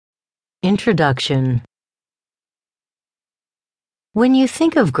Introduction. When you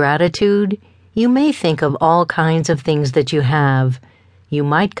think of gratitude, you may think of all kinds of things that you have. You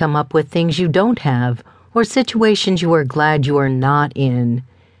might come up with things you don't have, or situations you are glad you are not in.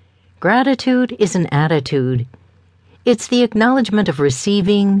 Gratitude is an attitude. It's the acknowledgement of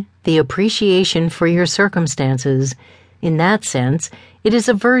receiving, the appreciation for your circumstances. In that sense, it is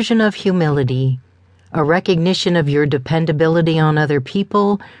a version of humility, a recognition of your dependability on other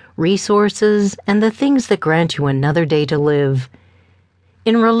people, resources, and the things that grant you another day to live.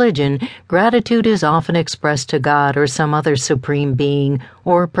 In religion, gratitude is often expressed to God or some other supreme being,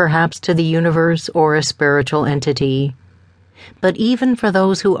 or perhaps to the universe or a spiritual entity. But even for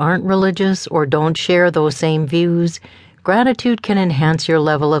those who aren't religious or don't share those same views, gratitude can enhance your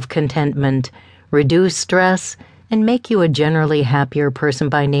level of contentment, reduce stress, and make you a generally happier person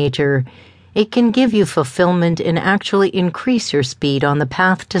by nature. It can give you fulfillment and actually increase your speed on the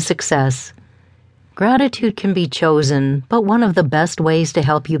path to success. Gratitude can be chosen, but one of the best ways to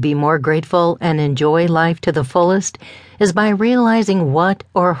help you be more grateful and enjoy life to the fullest is by realizing what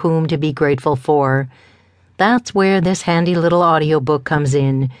or whom to be grateful for. That's where this handy little audiobook comes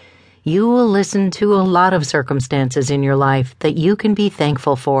in. You will listen to a lot of circumstances in your life that you can be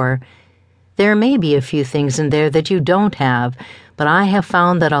thankful for. There may be a few things in there that you don't have, but I have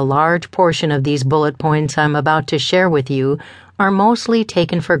found that a large portion of these bullet points I'm about to share with you are mostly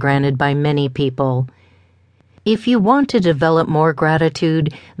taken for granted by many people. If you want to develop more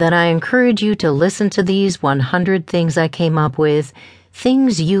gratitude, then I encourage you to listen to these 100 things I came up with,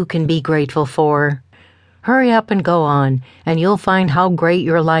 things you can be grateful for. Hurry up and go on, and you'll find how great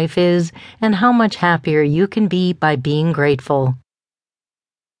your life is and how much happier you can be by being grateful.